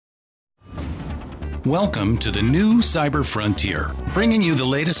Welcome to the new Cyber Frontier, bringing you the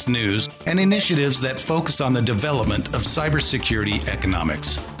latest news and initiatives that focus on the development of cybersecurity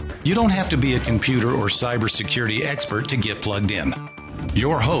economics. You don't have to be a computer or cybersecurity expert to get plugged in.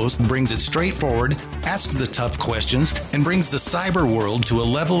 Your host brings it straightforward, asks the tough questions, and brings the cyber world to a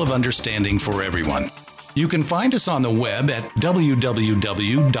level of understanding for everyone. You can find us on the web at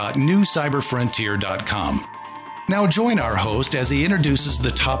www.newcyberfrontier.com. Now join our host as he introduces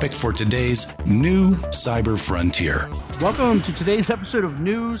the topic for today's new Cyber Frontier. Welcome to today's episode of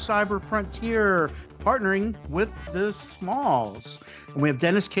New Cyber Frontier, partnering with the Smalls. And we have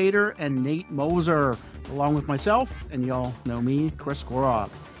Dennis Cater and Nate Moser, along with myself, and y'all know me, Chris Gorog.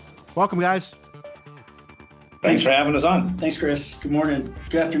 Welcome, guys. Thanks for having us on. Thanks, Chris. Good morning.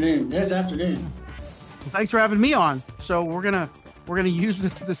 Good afternoon. It's afternoon. Well, thanks for having me on. So we're gonna use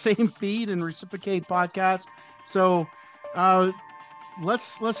the same feed and reciprocate podcast. So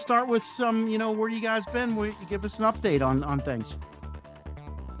let's start with some, where you guys been. Give us an update on things.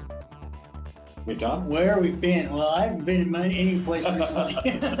 Good job. Where have we been? Well, I haven't been in any place recently.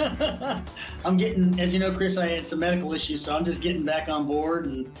 I'm getting, as you know, Chris, I had some medical issues, so I'm just getting back on board,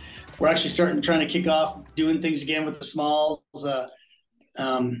 and we're actually trying to kick off doing things again with the Smalls. So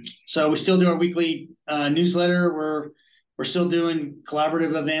we still do our weekly newsletter. We're still doing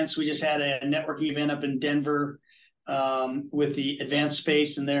collaborative events. We just had a networking event up in Denver with the Advanced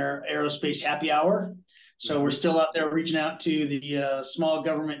Space and their aerospace happy hour. So we're still out there reaching out to the small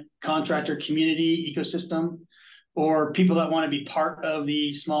government contractor community ecosystem, or people that want to be part of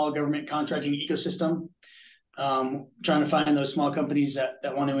the small government contracting ecosystem, trying to find those small companies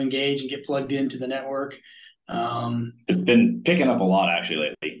that want to engage and get plugged into the network. It's been picking up a lot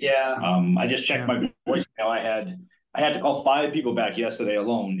actually lately. Yeah. I just checked my voice now. I had to call 5 people back yesterday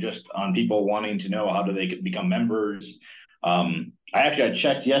alone, just on people wanting to know how do they become members. I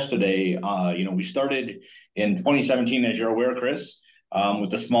checked yesterday. We started in 2017, as you're aware, Chris,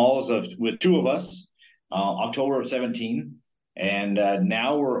 with the Smalls with 2 of us, October of 17, and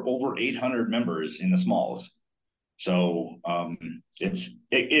now we're over 800 members in the Smalls. So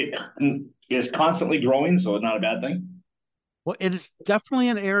it is constantly growing, so it's not a bad thing. Well, it is definitely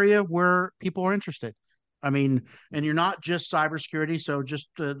an area where people are interested. I mean, and you're not just cybersecurity. So just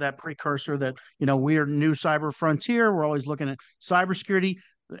that precursor that, we are new cyber frontier. We're always looking at cybersecurity,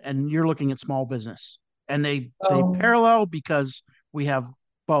 and you're looking at small business, and they parallel because we have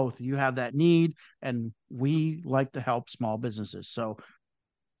both. You have that need, and we like to help small businesses. So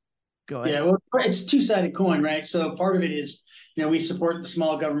go ahead. Yeah, well, it's a two-sided coin, right? So part of it is, we support the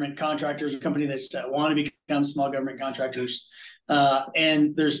small government contractors, a company that want to become small government contractors.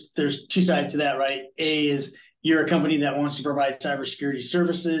 And there's 2 sides to that, right? A is you're a company that wants to provide cybersecurity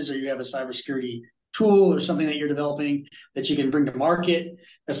services, or you have a cybersecurity tool or something that you're developing that you can bring to market.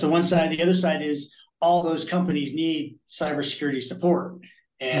 That's the one side. The other side is all those companies need cybersecurity support,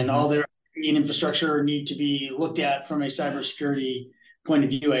 and all their infrastructure need to be looked at from a cybersecurity point of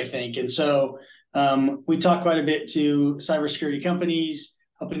view, I think. And so we talk quite a bit to cybersecurity companies,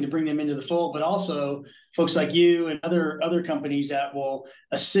 helping to bring them into the fold, but also folks like you and other companies that will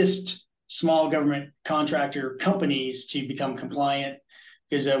assist small government contractor companies to become compliant.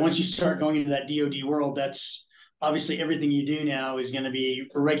 Because once you start going into that DoD world, that's obviously everything you do now is going to be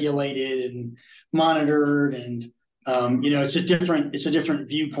regulated and monitored, and it's a different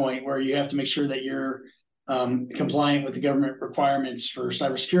viewpoint where you have to make sure that you're compliant with the government requirements for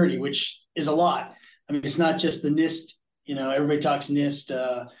cybersecurity, which is a lot. I mean, it's not just the NIST. Everybody talks NIST.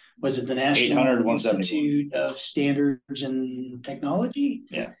 Was it the National Institute of Standards and Technology?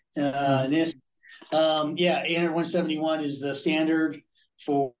 Yeah. NIST. 80171 is the standard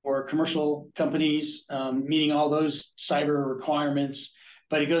for commercial companies, meeting all those cyber requirements.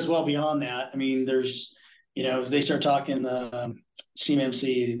 But it goes well beyond that. I mean, there's, if they start talking the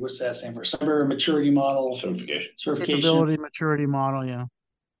CMMC, what's that stand for? Cyber Maturity Model Certification. Capability Maturity Model, yeah.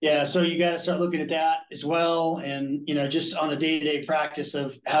 Yeah, so you got to start looking at that as well, and just on a day-to-day practice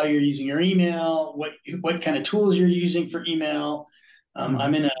of how you're using your email, what kind of tools you're using for email. I'm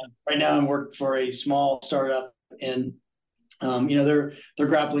right now. I'm working for a small startup, and they're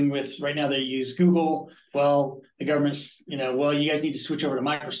grappling with right now. They use Google. Well, the government's you guys need to switch over to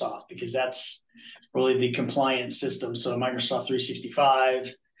Microsoft because that's really the compliance system. So Microsoft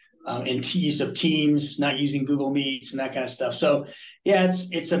 365. And use of Teams, not using Google Meets and that kind of stuff. So yeah,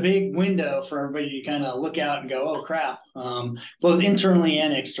 it's a big window for everybody to kind of look out and go, oh crap, both internally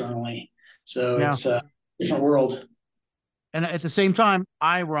and externally. So it's a different world. And at the same time,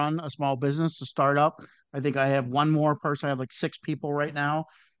 I run a small business, a startup. I think I have one more person. I have like 6 people right now.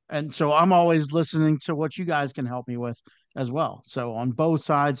 And so I'm always listening to what you guys can help me with as well. So on both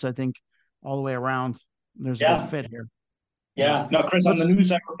sides, I think all the way around. There's a good fit here. Yeah. Now, Chris, on the new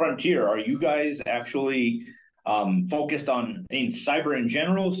cyber frontier, are you guys actually focused on cyber in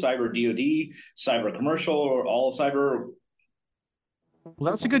general, cyber DoD, cyber commercial, or all cyber?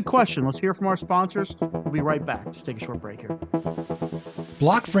 Well, that's a good question. Let's hear from our sponsors. We'll be right back. Just take a short break here.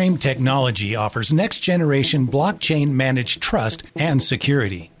 Blockframe Technology offers next-generation blockchain managed trust and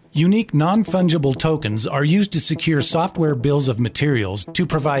security. Unique non-fungible tokens are used to secure software bills of materials to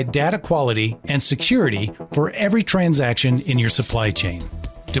provide data quality and security for every transaction in your supply chain.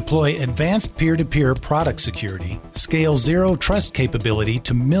 Deploy advanced peer-to-peer product security, scale zero trust capability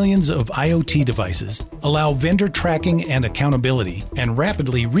to millions of IoT devices, allow vendor tracking and accountability, and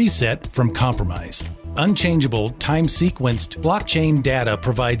rapidly reset from compromise. Unchangeable, time-sequenced blockchain data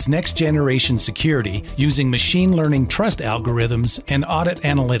provides next-generation security using machine learning trust algorithms and audit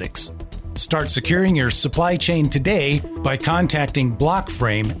analytics. Start securing your supply chain today by contacting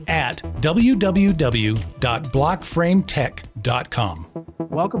Blockframe at www.blockframetech.com.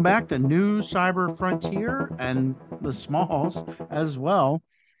 Welcome back to New Cyber Frontier and the Smalls as well.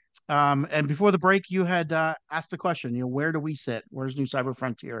 And before the break, you had asked the question, where do we sit? Where's New Cyber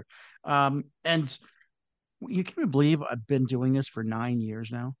Frontier? And you can believe I've been doing this for 9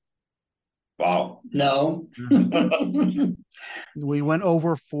 years now. Wow. No. We went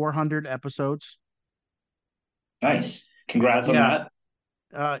over 400 episodes. Nice. Congrats on that.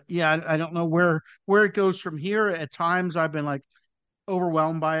 I don't know where it goes from here. At times I've been like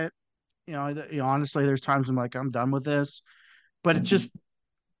overwhelmed by it. Honestly, there's times I'm like, I'm done with this. But it just,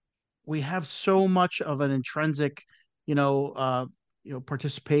 we have so much of an intrinsic,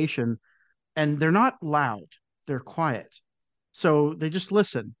 participation, and they're not loud. They're quiet. So they just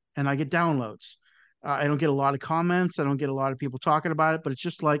listen, and I get downloads. I don't get a lot of comments. I don't get a lot of people talking about it, but it's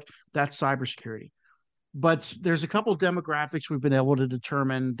just like that's cybersecurity. But there's a couple demographics we've been able to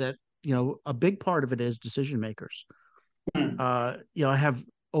determine that, a big part of it is decision makers. I have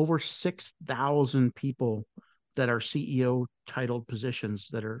over 6,000 people that are CEO titled positions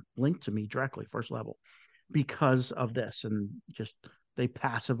that are linked to me directly, first level, because of this. And just they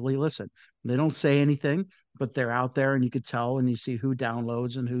passively listen. They don't say anything, but they're out there, and you could tell, and you see who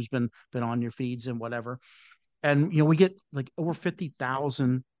downloads and who's been on your feeds and whatever. And we get like over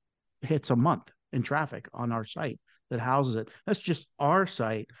 50,000 hits a month in traffic on our site that houses it. That's just our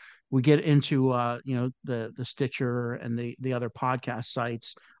site. We get into the Stitcher and the other podcast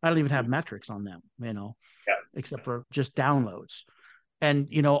sites. I don't even have metrics on them, except for just downloads. And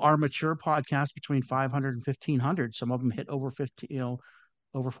our mature podcast between 500 and 1,500. Some of them hit over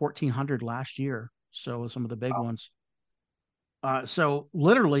 1,400 last year. So some of the big ones. So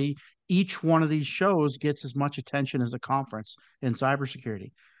literally each one of these shows gets as much attention as a conference in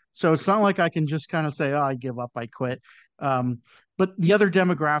cybersecurity. So it's not like I can just kind of say, oh, I give up, I quit. But the other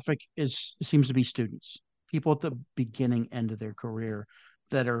demographic seems to be students, people at the beginning end of their career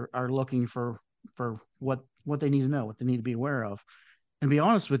that are looking for what they need to know, what they need to be aware of. And to be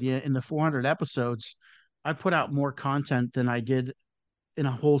honest with you, in the 400 episodes, I put out more content than I did in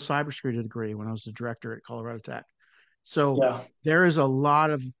a whole cybersecurity degree when I was the director at Colorado Tech. So there is a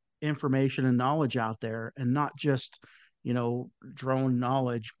lot of information and knowledge out there, and not just, drone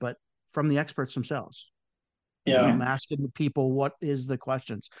knowledge, but from the experts themselves. Yeah. I'm asking the people, what is the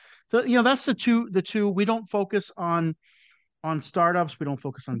questions? So, that's the two. We don't focus on startups. We don't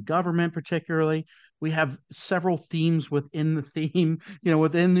focus on government particularly. We have several themes within the theme.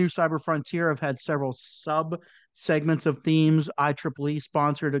 Within New Cyber Frontier, I've had several sub segments of themes. IEEE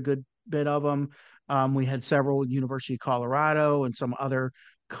sponsored a good bit of them. We had several University of Colorado and some other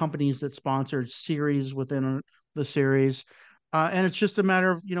companies that sponsored series within the series. And it's just a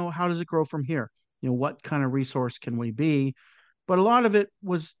matter of, how does it grow from here? What kind of resource can we be? But a lot of it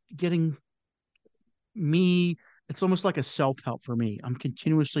was getting me. It's almost like a self-help for me. I'm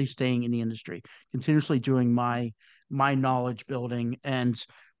continuously staying in the industry, continuously doing my knowledge building. And,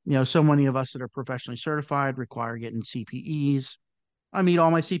 so many of us that are professionally certified require getting CPEs. I meet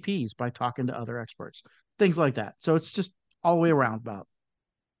all my CPs by talking to other experts, things like that. So it's just all the way around about.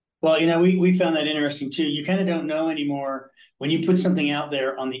 Well, we found that interesting too. You kind of don't know anymore when you put something out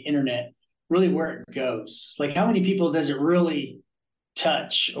there on the internet, really where it goes. Like, how many people does it really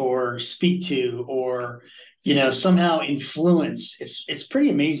touch or speak to, or somehow influence? It's pretty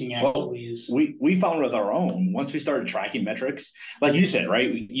amazing, actually. Well, we found with our own, once we started tracking metrics, like you said,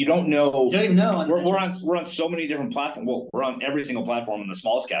 right? You don't know. You don't even know. We're on so many different platforms. Well, we're on every single platform in the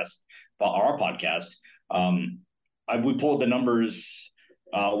Smalls Cast, our podcast. We pulled the numbers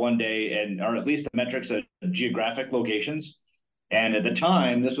one day, or at least the metrics at geographic locations. And at the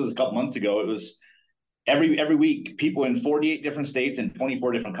time, this was a couple months ago, it was every week, people in 48 different states and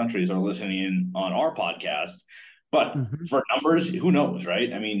 24 different countries are listening in on our podcast. But for numbers, who knows,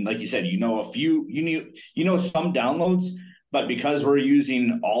 right? I mean, like you said, you know some downloads, but because we're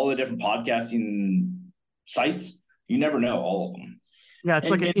using all the different podcasting sites, you never know all of them. Yeah, it's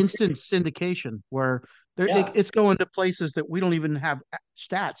like an instant syndication where it's going to places that we don't even have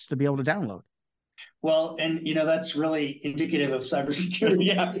stats to be able to download. Well, and that's really indicative of cybersecurity.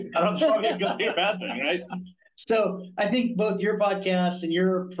 Yeah, I don't know if it's a bad thing, right? So I think both your podcast and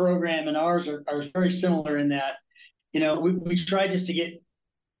your program and ours are very similar in that, we try just to get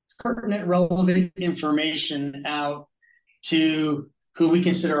pertinent, relevant information out to who we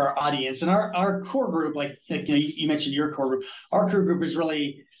consider our audience. And our core group, like you mentioned your core group, our core group is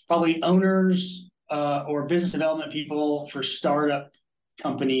really probably owners or business development people for startup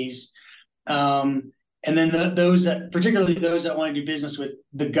companies. And then particularly those that want to do business with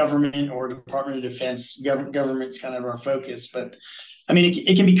the government or Department of Defense. Government's kind of our focus, but I mean,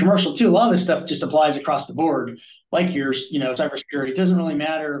 it can be commercial too. A lot of this stuff just applies across the board, like yours, cybersecurity. It doesn't really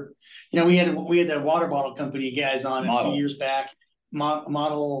matter. We had the water bottle company guys on a few years back.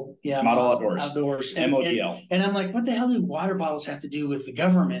 Model Outdoors. MOTL. And I'm like, what the hell do water bottles have to do with the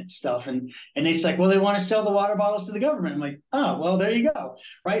government stuff? And it's like, well, they want to sell the water bottles to the government. I'm like, oh, well, there you go.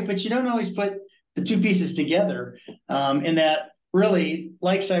 Right. But you don't always put the two pieces together. And that really,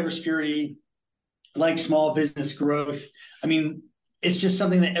 like cybersecurity, like small business growth, I mean, it's just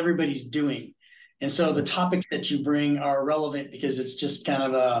something that everybody's doing. And so the topics that you bring are relevant because it's just kind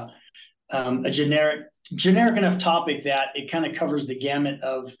of a generic enough topic that it kind of covers the gamut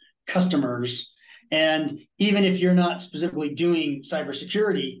of customers. And even if you're not specifically doing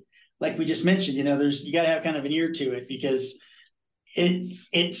cybersecurity, like we just mentioned, you got to have kind of an ear to it because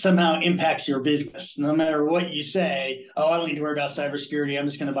it somehow impacts your business. No matter what you say, oh, I don't need to worry about cybersecurity. I'm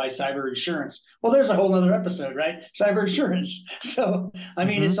just going to buy cyber insurance. Well, there's a whole other episode, right? Cyber insurance. So, I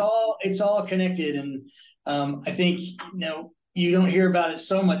mean, it's all connected. And I think, you don't hear about it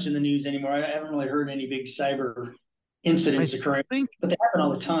so much in the news anymore. I haven't really heard any big cyber incidents occurring, but they happen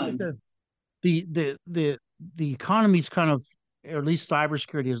all the time. The economy's kind of, or at least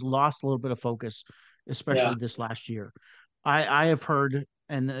cybersecurity, has lost a little bit of focus, especially this last year. I have heard,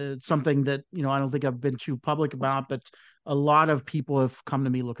 and it's something that I don't think I've been too public about, but a lot of people have come to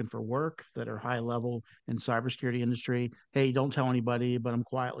me looking for work that are high level in cybersecurity industry. Hey, don't tell anybody, but I'm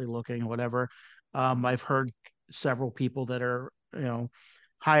quietly looking, whatever. I've heard several people that are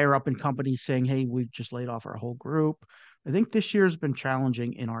higher up in companies saying, hey, we've just laid off our whole group. I think this year has been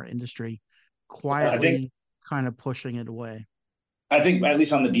challenging in our industry, quietly kind of pushing it away. I think at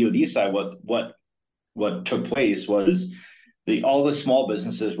least on the DoD side, what took place was all the small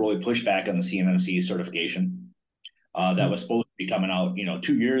businesses really pushed back on the CMMC certification that was supposed to be coming out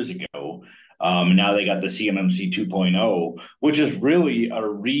 2 years ago. Now they got the CMMC 2.0, which is really a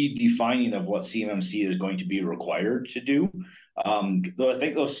redefining of what CMMC is going to be required to do. Though I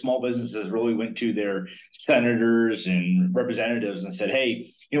think those small businesses really went to their senators and representatives and said,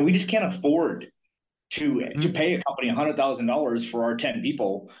 hey, we just can't afford to pay a company $100,000 for our 10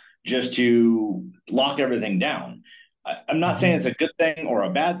 people just to lock everything down. I'm not saying it's a good thing or a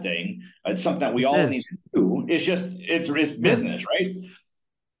bad thing. It's something that we all need to do. It's just, it's business, right?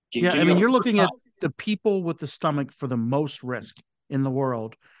 I mean, you're looking at the people with the stomach for the most risk in the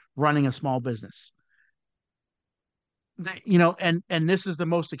world running a small business. And this is the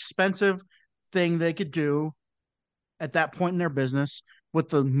most expensive thing they could do at that point in their business with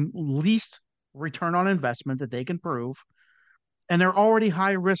the least return on investment that they can prove. And they're already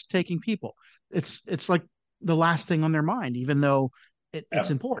high risk taking people. It's like the last thing on their mind, even though it's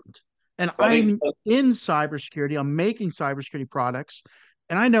important. And I'm in cybersecurity. I'm making cybersecurity products.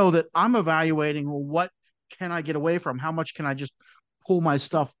 And I know that I'm evaluating, well, what can I get away from? How much can I just pull my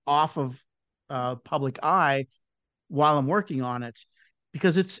stuff off of public eye while I'm working on it?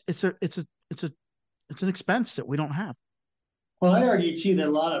 Because it's an expense that we don't have. Well, I'd argue too that a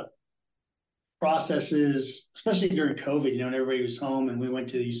lot of processes, especially during COVID, and everybody was home and we went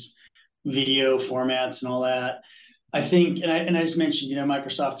to these video formats and all that. I think, and I just mentioned,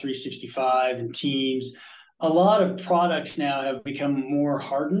 Microsoft 365 and Teams. A lot of products now have become more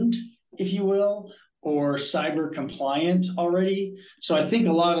hardened, if you will, or cyber compliant already. So I think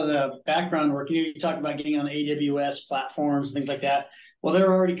a lot of the background work, you talk about getting on AWS platforms, things like that. Well,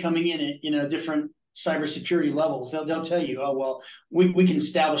 they're already coming in at, different cybersecurity levels. They'll tell you, oh, well, we can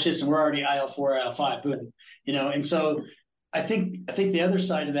establish this and we're already IL4, IL5, boom. And so I think the other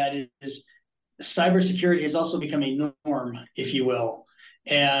side of that is cybersecurity has also become a norm, if you will.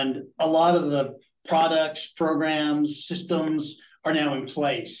 And a lot of the products, programs, systems are now in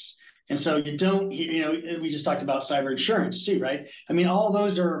place. And so you don't, we just talked about cyber insurance too, right? I mean, all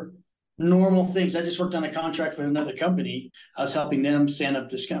those are normal things. I just worked on a contract with another company. I was helping them stand up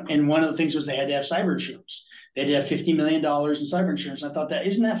this company. And one of the things was they had to have cyber insurance. They had to have $50 million in cyber insurance. I thought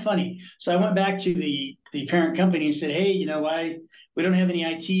isn't that funny? So I went back to the parent company and said, hey, why we don't have any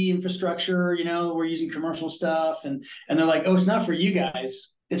IT infrastructure, we're using commercial stuff. And they're like, oh, it's not for you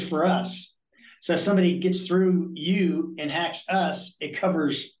guys, it's for us. So if somebody gets through you and hacks us, it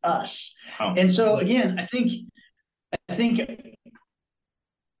covers us. Oh. And so again, I think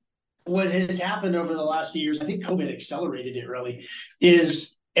what has happened over the last few years, I think COVID accelerated it really,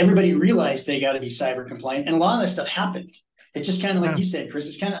 is everybody realized they got to be cyber compliant. And a lot of that stuff happened. It's just kind of like you said, Chris,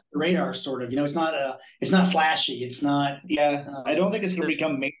 it's kind of the radar sort of, it's not flashy. It's not. Yeah. I don't think it's going to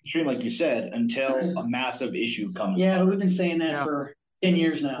become mainstream, like you said, until a massive issue comes. Yeah. But we've been saying that for 10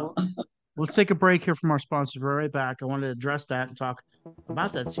 years now. Let's take a break here from our sponsors. We're right back. I wanted to address that and talk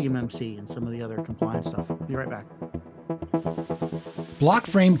about that CMMC and some of the other compliance stuff. Be right back.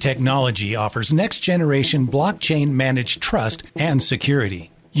 Blockframe Technology offers next-generation blockchain-managed trust and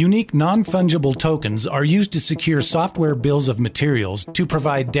security. Unique non-fungible tokens are used to secure software bills of materials to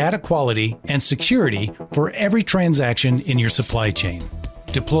provide data quality and security for every transaction in your supply chain.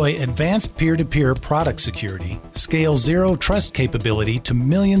 Deploy advanced peer-to-peer product security, scale zero trust capability to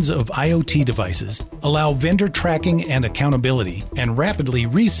millions of IoT devices, allow vendor tracking and accountability, and rapidly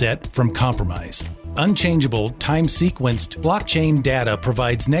reset from compromise. Unchangeable, time-sequenced blockchain data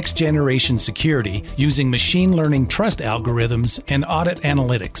provides next-generation security using machine learning trust algorithms and audit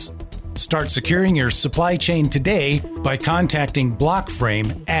analytics. Start securing your supply chain today by contacting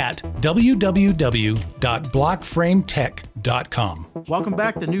Blockframe at www.blockframetech.com. Welcome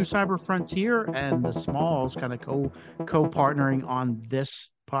back to New Cyber Frontier and the Smalls kind of co-partnering on this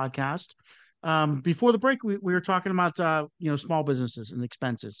podcast. Before the break, we were talking about small businesses and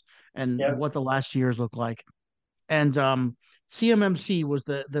expenses and what the last years look like. And CMMC was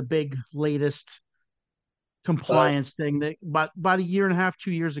the big latest compliance thing that about a year and a half,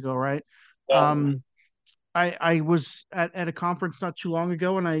 2 years ago, right? I was at a conference not too long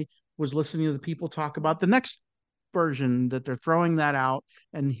ago, and I was listening to the people talk about the next version that they're throwing that out,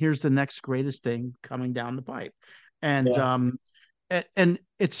 and here's the next greatest thing coming down the pipe. And and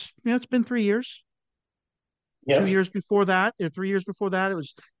it's it's been 3 years. 2 years before that, 3 years before that, it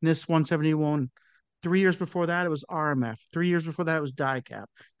was NIST 171. 3 years before that, it was RMF. 3 years before that, it was DICAP.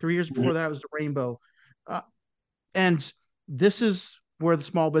 3 years before that, it was the Rainbow. And this is where the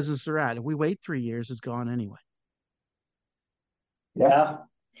small businesses are at. If we wait 3 years, it's gone anyway. Yeah.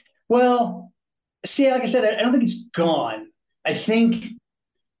 Well, see, like I said, I don't think it's gone. I think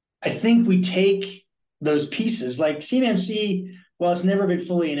we take those pieces like CMMC. Well, it's never been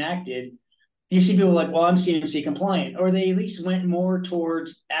fully enacted. You see people like, well, I'm CMMC compliant, or they at least went more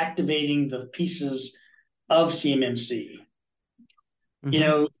towards activating the pieces of CMMC. Mm-hmm.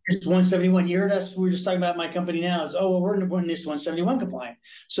 NIST 171. You heard us. We were just talking about my company now. Is we're going to put NIST 171 compliant.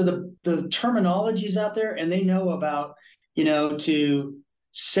 So the terminology is out there, and they know about to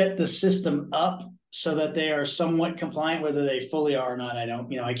set the system up so that they are somewhat compliant. Whether they fully are or not,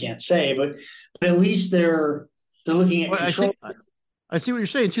 I can't say. But at least they're looking at control. I see what you're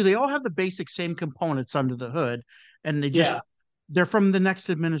saying too. They all have the basic same components under the hood, and they're from the next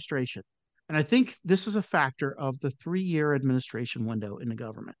administration. And I think this is a factor of the 3-year administration window in the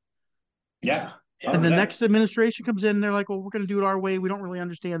government. Yeah. And the next administration comes in and they're like, well, we're going to do it our way. We don't really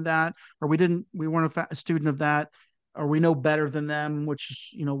understand that, or we weren't a student of that, or we know better than them, which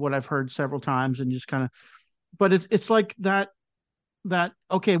is, what I've heard several times, and just kind of, but it's like that,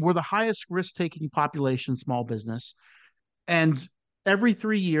 okay, we're the highest risk taking population, small business. And every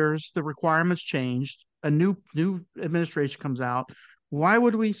 3 years, the requirements changed. A new administration comes out. Why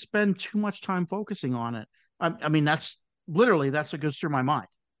would we spend too much time focusing on it? I mean, that's what goes through my mind.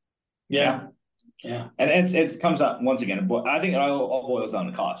 Yeah. Yeah. And it comes up once again, but I think it all boils down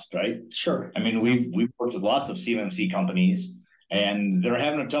to cost, right? Sure. I mean, we've worked with lots of CMMC companies, and they're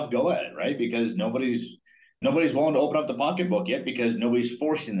having a tough go at it, right? Because nobody's willing to open up the pocketbook yet, because nobody's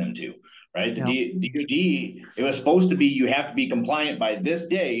forcing them to, right? The DoD, it was supposed to be you have to be compliant by this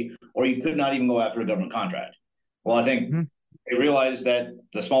day, or you could not even go after a government contract. Well, I think they realized that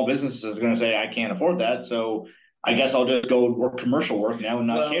the small business is going to say, I can't afford that, so I guess I'll just go work commercial work now and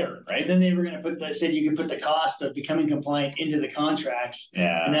not care, right? Then they were going to said you can put the cost of becoming compliant into the contracts.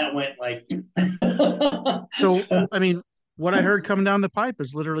 Yeah. And that went like. So, I mean, what I heard coming down the pipe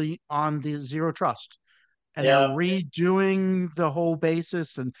is literally on the zero trust. and they're redoing the whole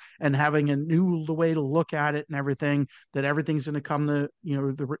basis and having a new way to look at it and everything, that everything's going to come to,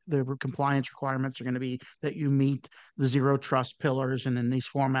 the compliance requirements are going to be that you meet the zero trust pillars and in these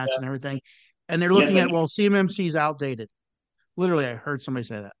formats and everything. And they're looking at, well, CMMC is outdated. Literally, I heard somebody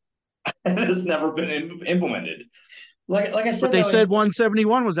say that. It's never been implemented. Like I said, but they said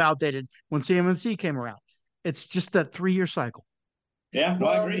 171 was outdated when CMMC came around. It's just that 3-year cycle. Yeah, no,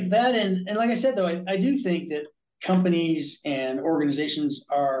 I agree. That and like I said, though, I do think that companies and organizations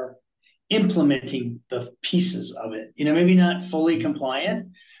are implementing the pieces of it. Maybe not fully compliant,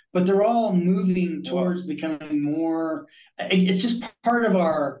 but they're all moving towards becoming more. It's just part of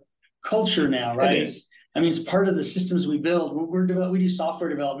our culture now, right? I mean, it's part of the systems we build. We do software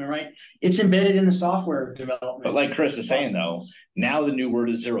development, right? It's embedded in the software development. But like Chris is saying, though, now the new word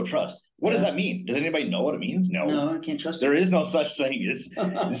is zero trust. What does that mean? Does anybody know what it means? No, I can't trust it. There is no such thing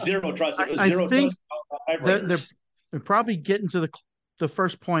as zero trust. It was zero think trust. They're probably getting to the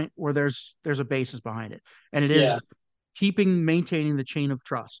first point where there's a basis behind it, and it is maintaining the chain of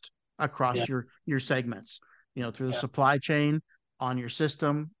trust across your segments. Through the supply chain, on your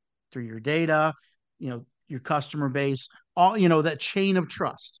system, through your data, your customer base, all, that chain of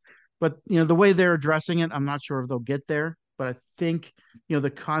trust. But, the way they're addressing it, I'm not sure if they'll get there, but I think, the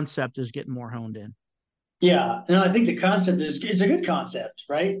concept is getting more honed in. Yeah. No, I think the concept is a good concept,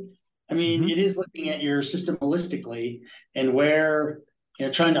 right? I mean, it is looking at your system holistically and where,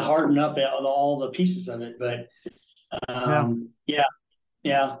 trying to harden up all the pieces of it. But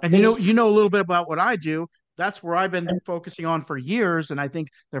yeah. And you know a little bit about what I do. That's where I've been focusing on for years, and I think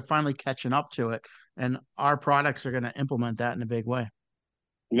they're finally catching up to it. And our products are going to implement that in a big way.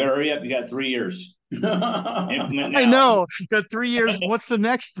 You got to hurry up. You got 3 years. I know. You got 3 years. What's the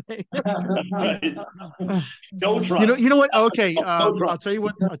next thing? No trust. You know what? Okay, I'll tell you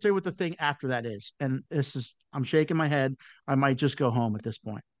what. I'll tell you what the thing after that is. And this is, I'm shaking my head. I might just go home at this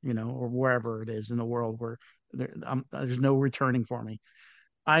point, or wherever it is in the world where there's no returning for me.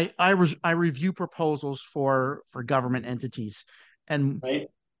 I review proposals for government entities, and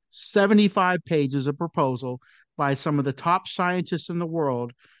 75 pages of proposal by some of the top scientists in the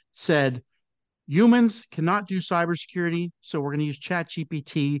world said humans cannot do cybersecurity, so we're going to use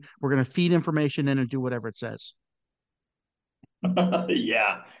ChatGPT. We're going to feed information in and do whatever it says.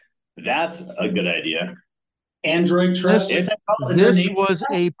 Yeah, that's a good idea. Android trust. This was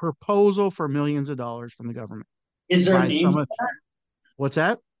a proposal for millions of dollars from the government. Is there a name? What's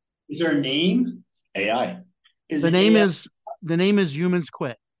that? Is there a name? AI. The name is Humans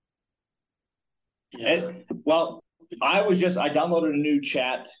Quit. Well, I downloaded a new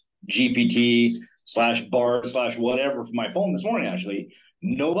Chat GPT /Bard/ whatever for my phone this morning, actually.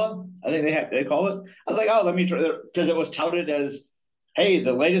 Nova, I think they call it. I was like, oh, let me try, because it was touted as, hey,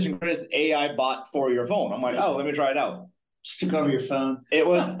 the latest and greatest AI bot for your phone. I'm like, oh, let me try it out. Stick over your phone. It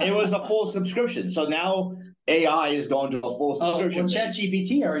was a full subscription. So now AI is going to a full subscription. Well,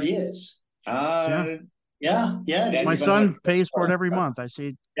 ChatGPT already is. Yeah. My son pays for it every month. I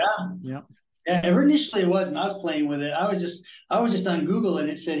see. Yeah. Initially it wasn't. I was playing with it. I was just on Google and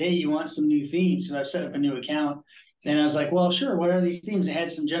it said, hey, you want some new themes? So I've set up a new account. And I was like, well, sure. What are these themes? It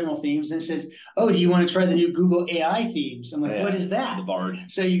had some general themes. And it says, oh, do you want to try the new Google AI themes? I'm like, what is that? The Bard.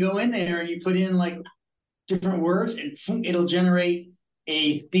 So you go in there and you put in like different words and it'll generate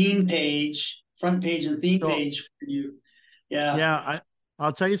a theme page, front page and theme page for you. Yeah.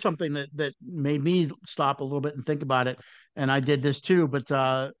 I'll tell you something that made me stop a little bit and think about it. And I did this too,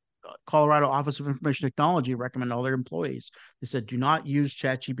 but Colorado Office of Information Technology recommended all their employees. They said, do not use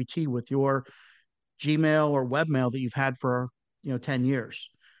ChatGPT with your Gmail or webmail that you've had for 10 years.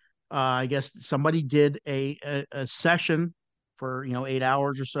 I guess somebody did a session for 8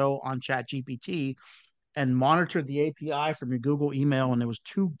 hours or so on ChatGPT and monitored the API from your Google email, and there was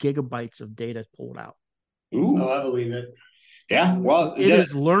 2 gigabytes of data pulled out. Ooh. Oh, I believe it. Yeah, well, it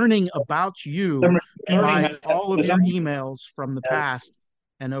is learning about you by all of your emails from the past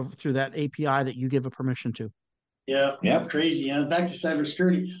and over through that API that you give a permission to. Yeah, crazy. Back to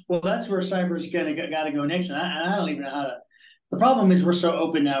cybersecurity. Well, that's where cyber is got to go next. And I don't even know how to. The problem is we're so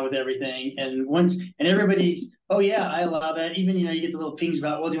open now with everything, and everybody's, oh yeah, I allow that. Even you get the little pings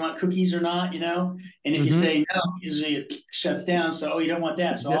about, well, do you want cookies or not? And if you say no, usually it shuts down. So you don't want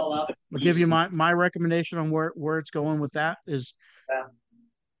that. So I'll allow. I'll give you my recommendation on where it's going with that is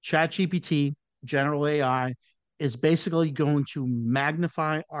ChatGPT, general AI, is basically going to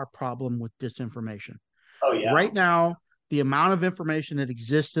magnify our problem with disinformation. Oh yeah. Right now, the amount of information that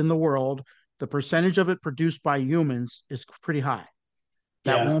exists in the world, the percentage of it produced by humans is pretty high.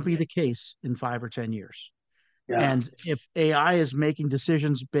 That won't be the case in 5 or 10 years. Yeah. And if AI is making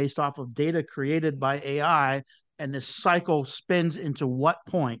decisions based off of data created by AI, and this cycle spins into what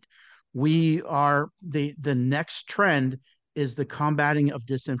point, we are the next trend is the combating of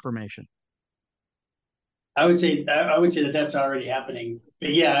disinformation. I would say that that's already happening.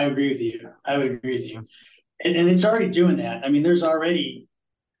 But yeah, I agree with you. I would agree with you. And it's already doing that. I mean, there's already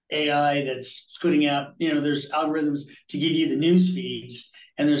AI that's putting out, there's algorithms to give you the news feeds,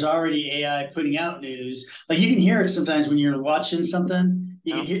 and there's already AI putting out news. Like you can hear it sometimes when you're watching something.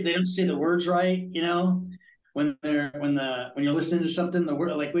 You can hear they don't say the words right, when you're listening to something, the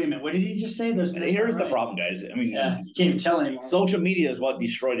word, like, wait a minute, what did he just say? Here's the problem, guys. I mean, you can't even tell anymore. Social media is what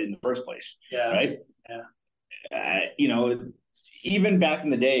destroyed it in the first place. Yeah. Right. Yeah. Even back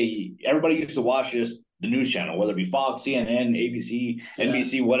in the day, everybody used to watch just the news channel, whether it be Fox, CNN, ABC,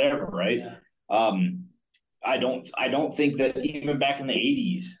 NBC, whatever, right? Yeah. I don't think that even back in the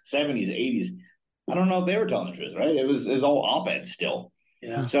 80s, 70s, 80s, I don't know if they were telling the truth, right? It was all op-ed still.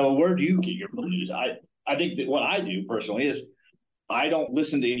 Yeah. So where do you get your news? I think that what I do personally is I don't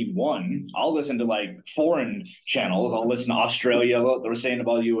listen to any one. I'll listen to like foreign channels. I'll listen to Australia, what they're saying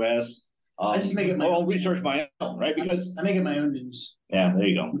about US. I just make it my I'll research my own, right? Because I make it my own news. Yeah, there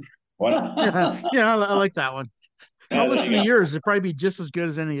you go. What? Yeah, I like that one. I'll listen to yours. It'd probably be just as good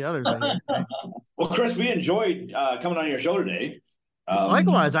as any others. Right? Well, Chris, we enjoyed coming on your show today.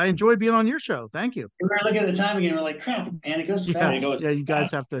 Likewise, I enjoyed being on your show. Thank you. We were looking at the time again. We're like, crap, man, it goes fast. Yeah, you guys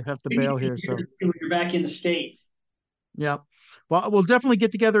have to bail here. So you're back in the States. Yeah. Well, we'll definitely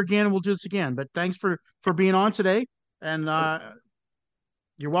get together again, and we'll do this again. But thanks for being on today, and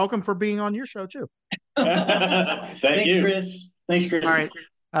you're welcome for being on your show too. Thanks, Chris. Thanks, Chris. All right.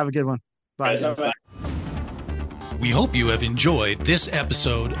 Have a good one. Bye. Bye. We hope you have enjoyed this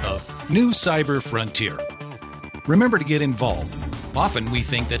episode of New Cyber Frontier. Remember to get involved. Often we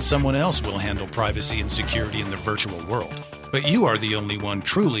think that someone else will handle privacy and security in the virtual world, but you are the only one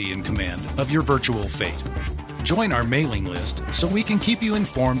truly in command of your virtual fate. Join our mailing list so we can keep you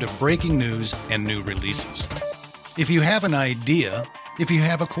informed of breaking news and new releases. If you have an idea, if you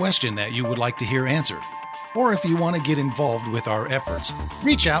have a question that you would like to hear answered, or if you want to get involved with our efforts,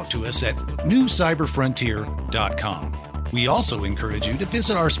 reach out to us at newcyberfrontier.com. We also encourage you to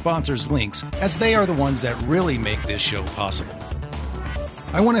visit our sponsors' links, as they are the ones that really make this show possible.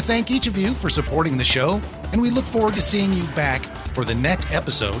 I want to thank each of you for supporting the show, and we look forward to seeing you back for the next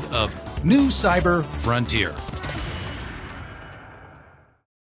episode of New Cyber Frontier.